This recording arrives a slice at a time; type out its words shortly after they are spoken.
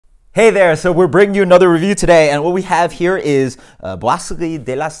Hey there, so we're bringing you another review today, and what we have here is Brasserie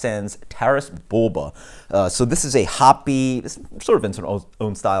de la Senne's Terrace Boulba. So this is a hoppy, it's sort of in its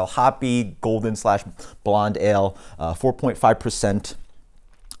own style, hoppy, golden slash blonde ale, 4.5%.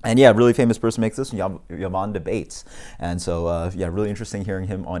 And yeah, really famous person makes this, Yvonne de Bates. And so yeah, really interesting hearing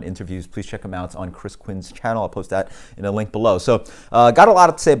him on interviews. Please check him out on Chris Quinn's channel. I'll post that in a link below. So got a lot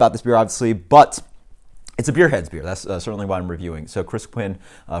to say about this beer, obviously, but it's a Beerhead's beer. That's certainly why I'm reviewing. So Chris Quinn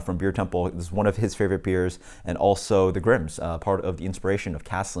from Beer Temple is one of his favorite beers, and also the Grimm's. Part of the inspiration of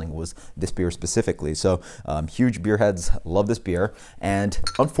castling was this beer specifically. So huge Beerheads love this beer, and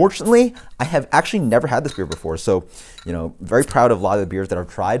unfortunately, I have actually never had this beer before. So, you know, very proud of a lot of the beers that I've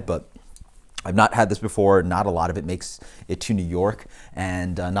tried, but I've not had this before. Not a lot of it makes it to New York,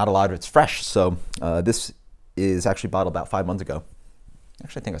 and not a lot of it's fresh. So this is actually bottled about 5 months ago.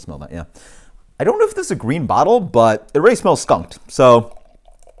 Actually, I think I smelled that, yeah. I don't know if this is a green bottle, but it already smells skunked. So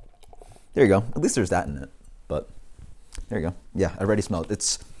there you go. At least there's that in it. But there you go. Yeah, I already smell it.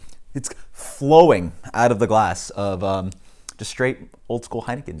 It's flowing out of the glass of just straight old school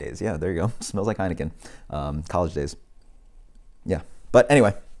Heineken days. Yeah, there you go. Smells like Heineken. College days. Yeah. But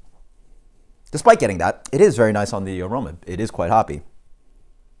anyway, despite getting that, it is very nice on the aroma. It is quite hoppy.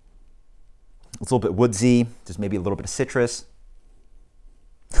 It's a little bit woodsy. There's maybe a little bit of citrus.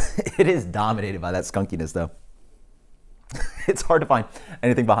 It is dominated by that skunkiness, though. It's hard to find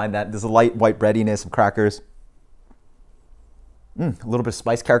anything behind that. There's a light white breadiness, some crackers. A little bit of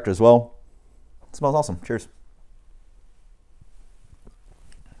spice character as well. It smells awesome. Cheers.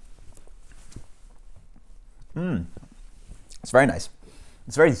 It's very nice.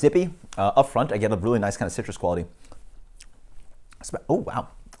 It's very zippy. Up front, I get a really nice kind of citrus quality. Oh, wow.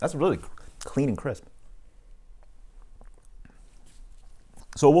 That's really clean and crisp.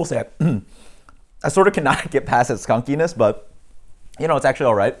 So we'll say, I sort of cannot get past that skunkiness, but you know, it's actually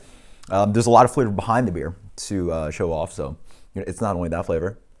all right. There's a lot of flavor behind the beer to show off, so you know, it's not only that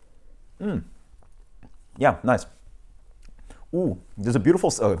flavor. Yeah, nice. Ooh, there's a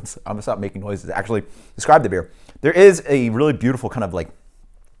beautiful, I'm gonna stop making noises to actually describe the beer. There is a really beautiful kind of like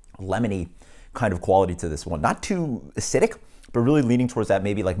lemony kind of quality to this one. Not too acidic, but really leaning towards that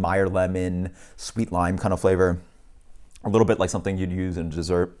maybe like Meyer lemon, sweet lime kind of flavor. A little bit like something you'd use in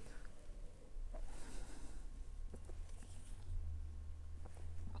dessert.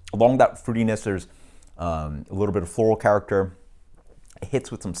 Along that fruitiness, there's a little bit of floral character. It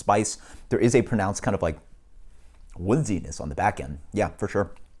hits with some spice. There is a pronounced kind of like woodsiness on the back end. Yeah, for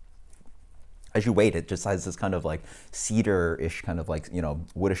sure. As you wait, it just has this kind of like cedar-ish kind of like, you know,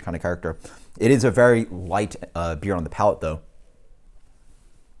 woodish kind of character. It is a very light beer on the palate, though.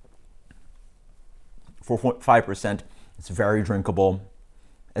 4.5%. It's very drinkable.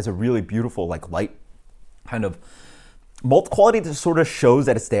 It's a really beautiful, like light kind of malt quality that sort of shows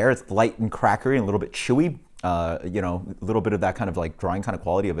that it's there. It's light and crackery and a little bit chewy. You know, a little bit of that kind of like drying kind of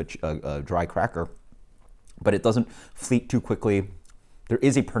quality of a dry cracker, but it doesn't fleet too quickly. There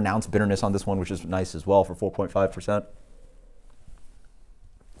is a pronounced bitterness on this one, which is nice as well for 4.5%.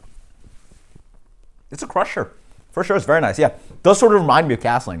 It's a crusher. For sure, it's very nice. Yeah, it does sort of remind me of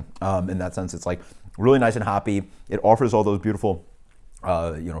castling in that sense. It's like really nice and hoppy. It offers all those beautiful,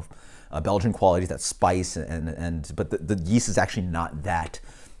 you know, Belgian qualities, that spice, but the yeast is actually not that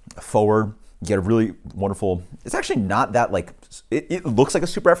forward. You get a really wonderful. It's actually not that like. It looks like a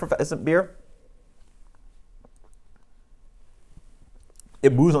super effervescent beer.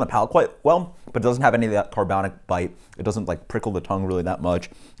 It moves on the palate quite well, but it doesn't have any of that carbonic bite. It doesn't like prickle the tongue really that much.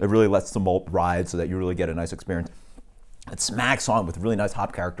 It really lets the malt ride so that you really get a nice experience. It smacks on with really nice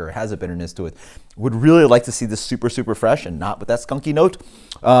hop character. It has a bitterness to it. Would really like to see this super, super fresh and not with that skunky note.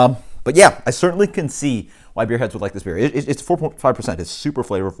 But yeah, I certainly can see why beerheads would like this beer. It's 4.5%. It's super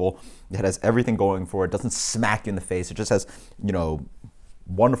flavorful. It has everything going for it. It doesn't smack you in the face. It just has, you know,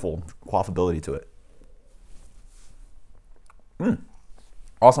 wonderful quaffability to it.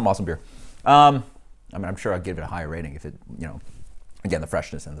 Awesome, awesome beer. I mean, I'm sure I'd give it a higher rating if it, you know, again, the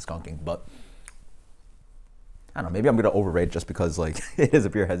freshness and the skunking, but I don't know, maybe I'm going to overrate it just because like it is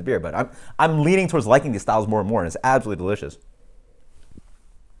a Beerhead's beer, but I'm leaning towards liking these styles more and more, and it's absolutely delicious.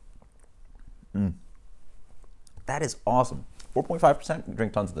 That is awesome. 4.5%,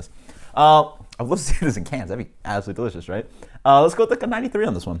 drink tons of this. I'd love to see this in cans. That'd be absolutely delicious, right? Let's go with like a 93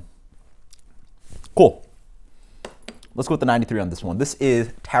 on this one. Cool. Let's go with the 93 on this one. This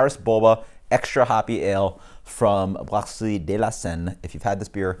is Terrace Boulba Extra Hoppy Ale from Brasserie de la Senne. If you've had this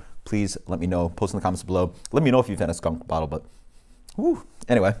beer, please let me know. Post in the comments below. Let me know if you've had a skunk bottle, but whew.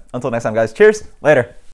 Anyway, until next time, guys. Cheers. Later.